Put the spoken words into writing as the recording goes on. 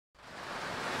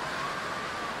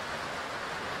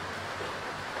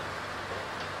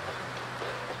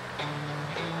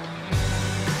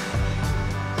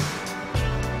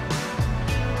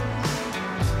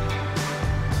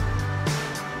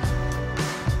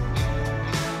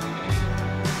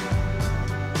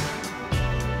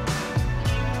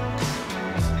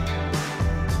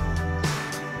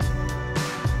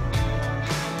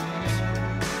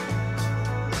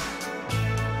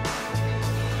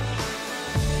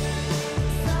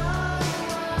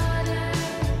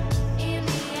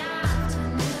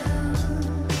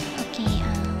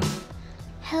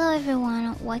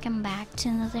welcome back to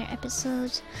another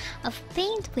episode of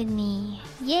Paint With Me.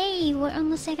 Yay, we're on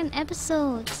the second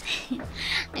episode.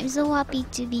 I'm so happy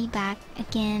to be back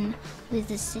again with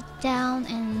the sit down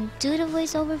and do the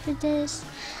voiceover for this.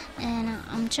 And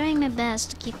I'm trying my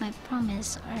best to keep my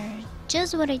promise, or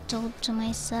just what I told to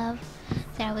myself,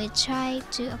 that I would try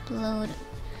to upload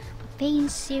a paint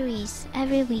series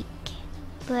every week.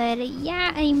 But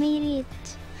yeah, I made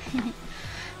it.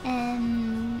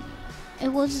 And it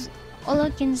was, all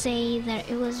I can say that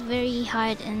it was very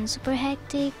hard and super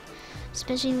hectic,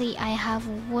 especially I have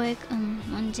work on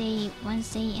Monday,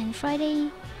 Wednesday and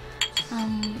Friday.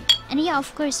 And yeah,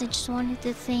 of course, I just wanted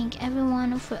to thank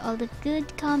everyone for all the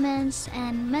good comments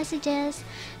and messages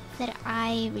that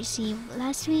I received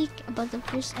last week about the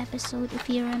first episode, if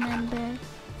you remember.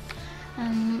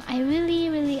 I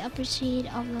really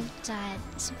appreciate all of that.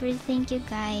 Super thank you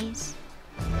guys.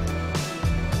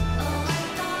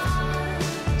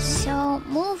 So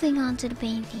moving on to the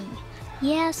painting.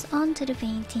 Yes, on to the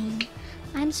painting.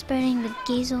 I'm spraying with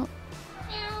Gesso.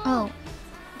 Oh,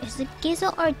 is it Gesso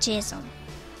or Gesso?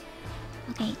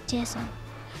 Okay, Gesso.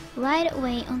 Right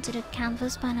away onto the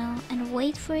canvas panel and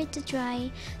wait for it to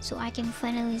dry so I can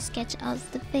finally sketch out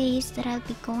the face that I'll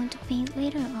be going to paint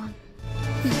later on.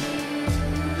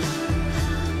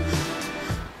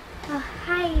 Oh,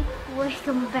 hi,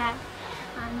 welcome back.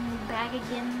 I'm back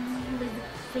again with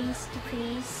face to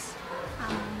face.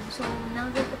 So now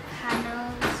that the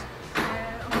panels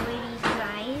are already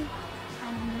dry,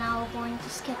 I'm now going to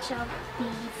sketch out the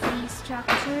face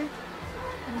structure.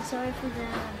 I'm sorry for the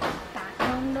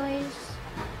background noise.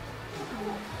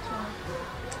 So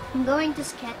I'm going to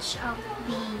sketch out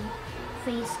the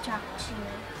face structure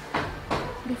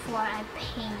before I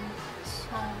paint.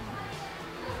 So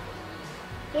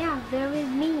yeah, bear with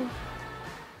me.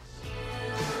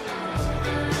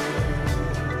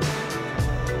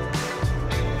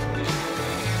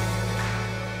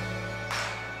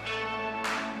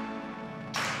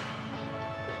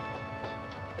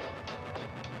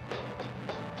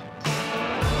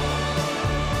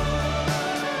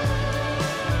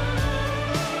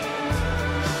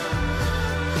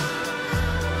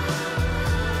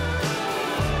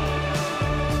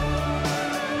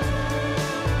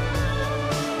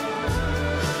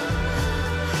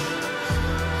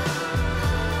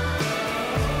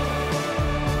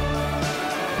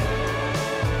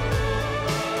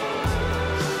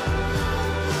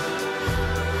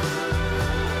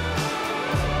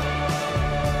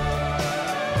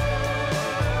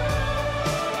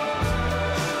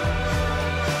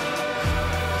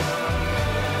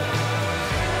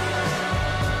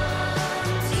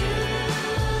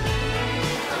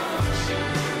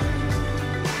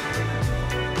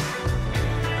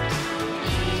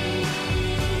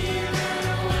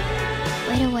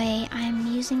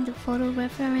 The photo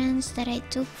reference that I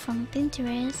took from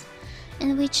Pinterest,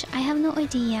 in which I have no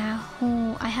idea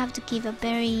who I have to give a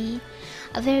very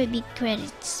big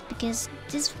credits, because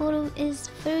this photo is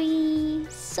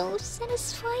so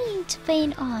satisfying to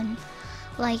paint on,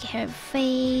 like her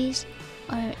face,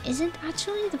 or isn't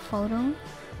actually the photo,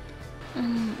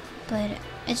 but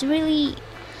it's really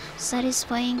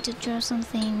satisfying to draw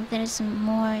something that is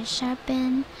more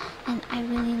sharpened, and I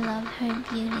really love her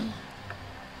beauty.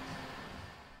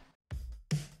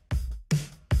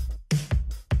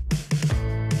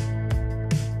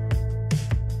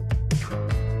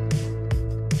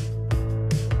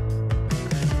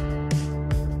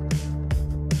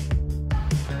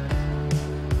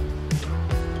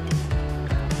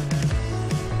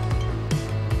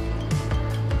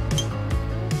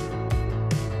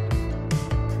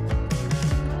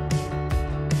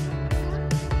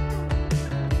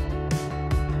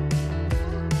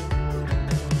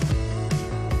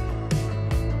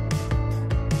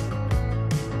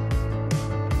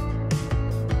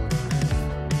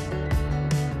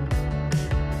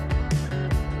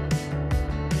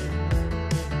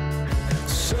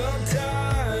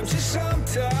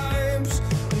 Sometimes,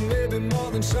 maybe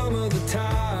more than some of the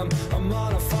time, I'm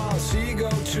on a false ego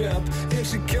trip.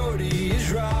 Insecurity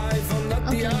is rife. I'm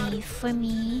not the Okay, for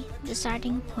me, the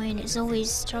starting point is always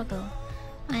struggle.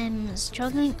 I'm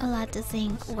struggling a lot to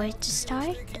think where to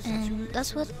start, and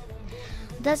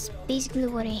that's basically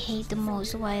what I hate the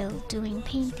most while doing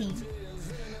painting.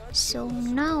 So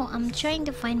now I'm trying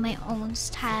to find my own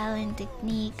style and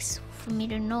techniques for me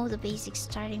to know the basic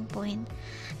starting point.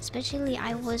 Especially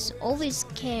I was always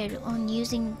scared on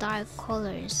using dark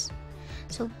colors.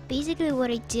 So basically what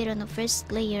I did on the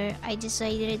first layer, I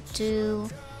decided to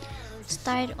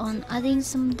start on adding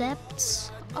some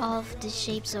depths of the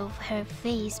shapes of her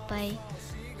face by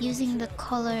using the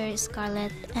Colur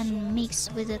Scarlet and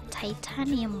mixed with the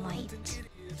titanium white.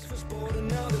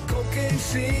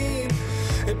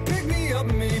 It picked me up,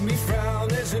 made me frown.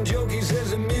 There's some joke, he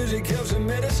says the music helps the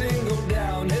medicine go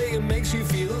down. Hey, it makes you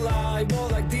feel alive, more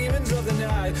like demons of the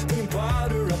night. Putting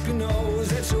powder up your nose,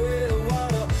 that's the way the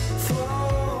water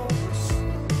flows.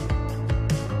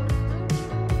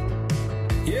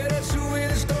 Yeah, that's the way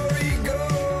the story goes.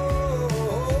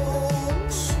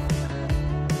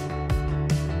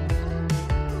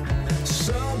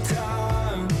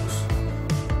 Sometimes,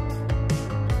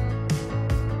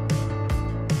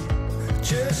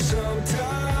 just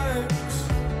sometimes.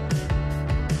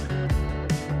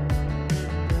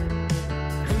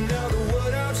 And now the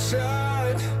world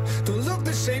outside don't look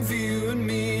the same for you and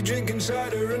me. Drinking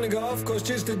cider in the golf course,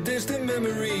 just a distant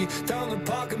memory. Down the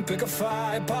park and pick a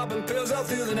fight, popping pills all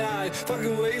through the night.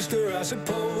 Fucking waster, I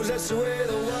suppose that's the way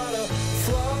the water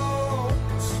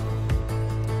flows.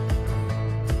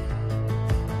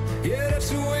 Yeah, that's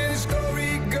the way the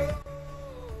story goes.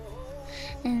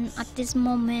 And at this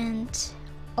moment,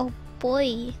 oh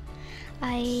boy,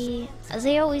 as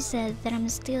I always said, that I'm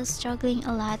still struggling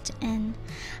a lot and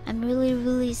I'm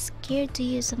really scared to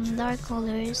use some dark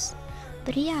colors.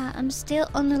 But yeah, I'm still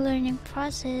on the learning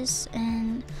process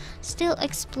and still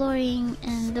exploring,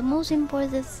 and the most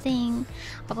important thing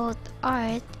about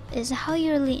art is how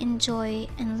you really enjoy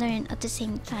and learn at the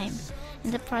same time in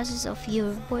the process of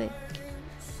your work.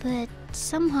 But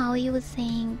somehow you would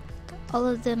think all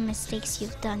of the mistakes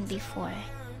you've done before.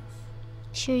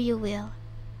 Sure you will.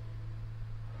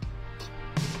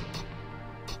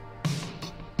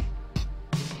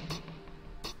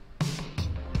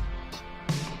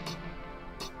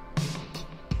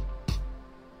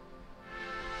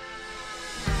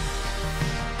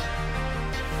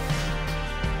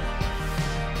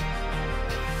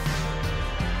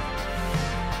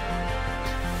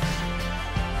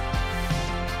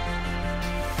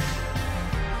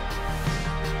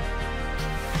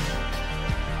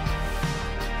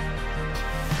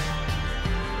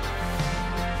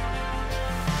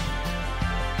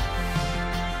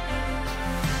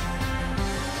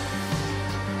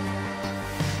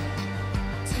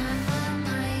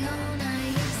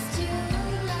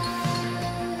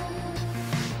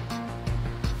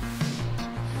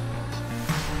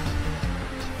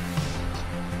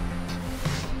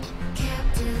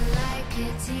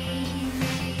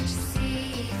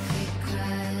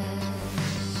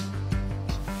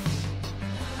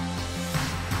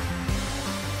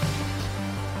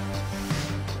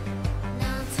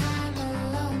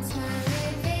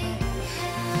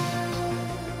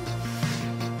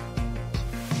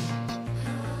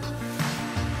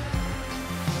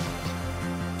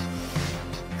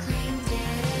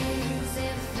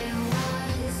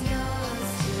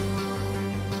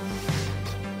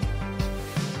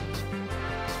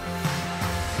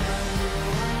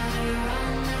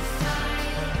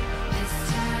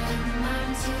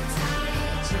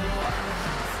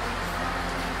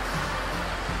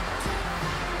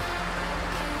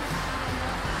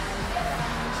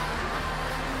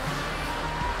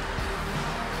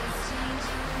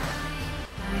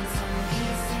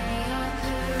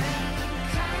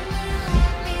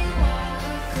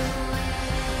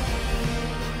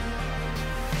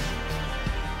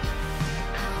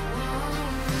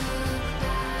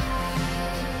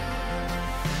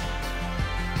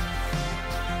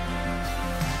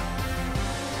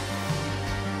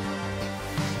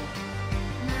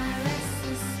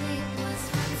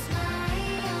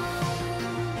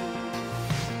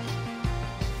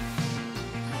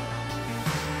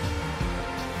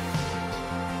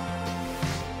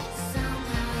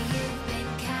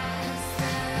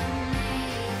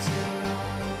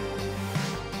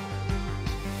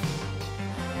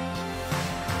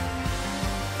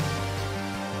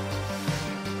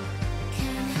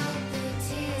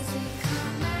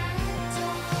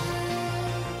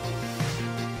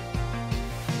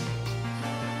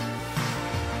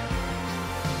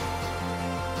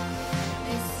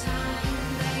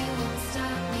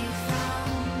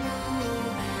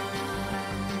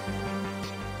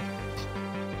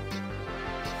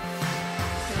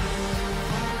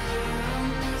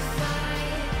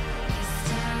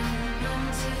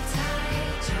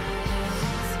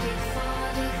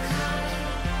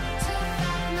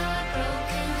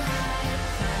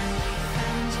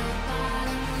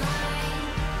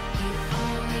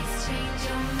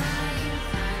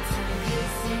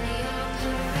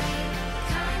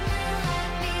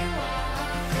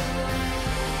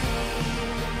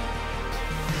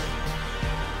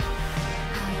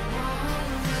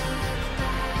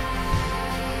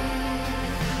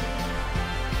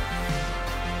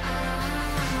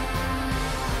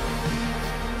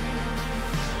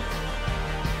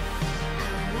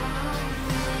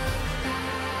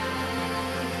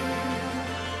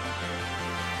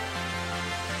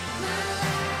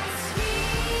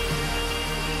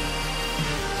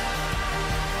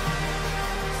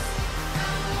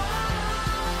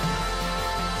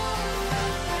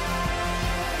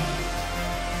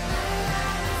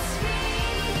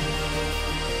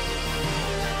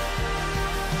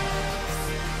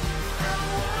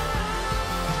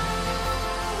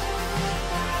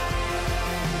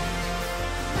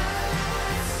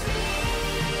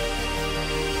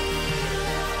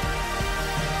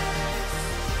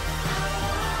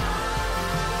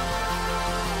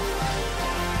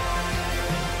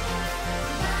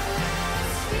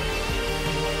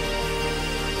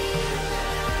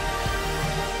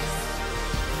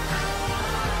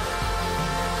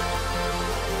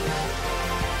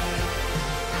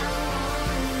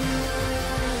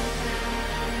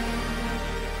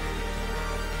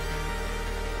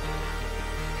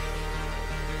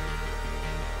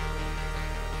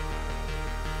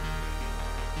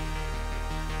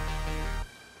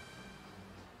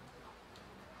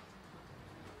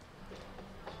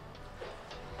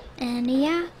 And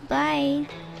yeah, bye.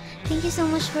 Thank you so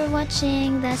much for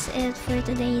watching. That's it for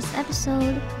today's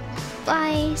episode.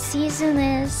 Bye. See you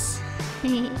soon.